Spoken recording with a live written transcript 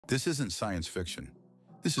This isn't science fiction.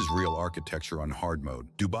 This is real architecture on hard mode.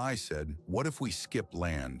 Dubai said, what if we skip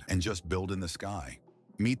land and just build in the sky?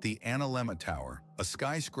 Meet the Analemma Tower, a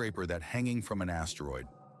skyscraper that hanging from an asteroid.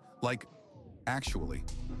 Like, actually,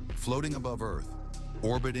 floating above Earth,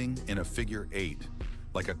 orbiting in a figure 8,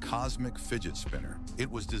 like a cosmic fidget spinner.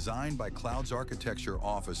 It was designed by Cloud's architecture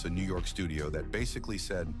office, a New York studio that basically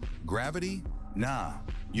said, gravity? Nah,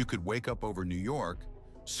 you could wake up over New York,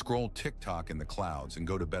 scroll TikTok in the clouds, and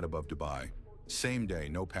go to bed above Dubai. Same day,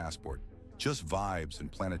 no passport, just vibes and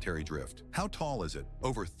planetary drift. How tall is it?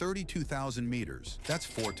 Over 32,000 meters. That's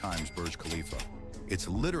 4 times Burj Khalifa. It's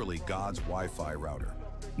literally God's Wi-Fi router.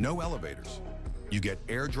 No elevators. You get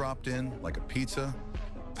airdropped in like a pizza,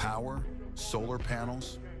 power, solar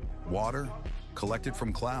panels, water, collected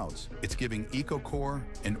from clouds. It's giving EcoCore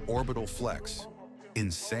an orbital flex.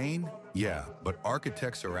 Insane? Yeah, but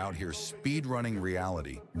architects are out here speed-running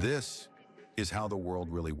reality. This is how the world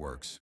really works.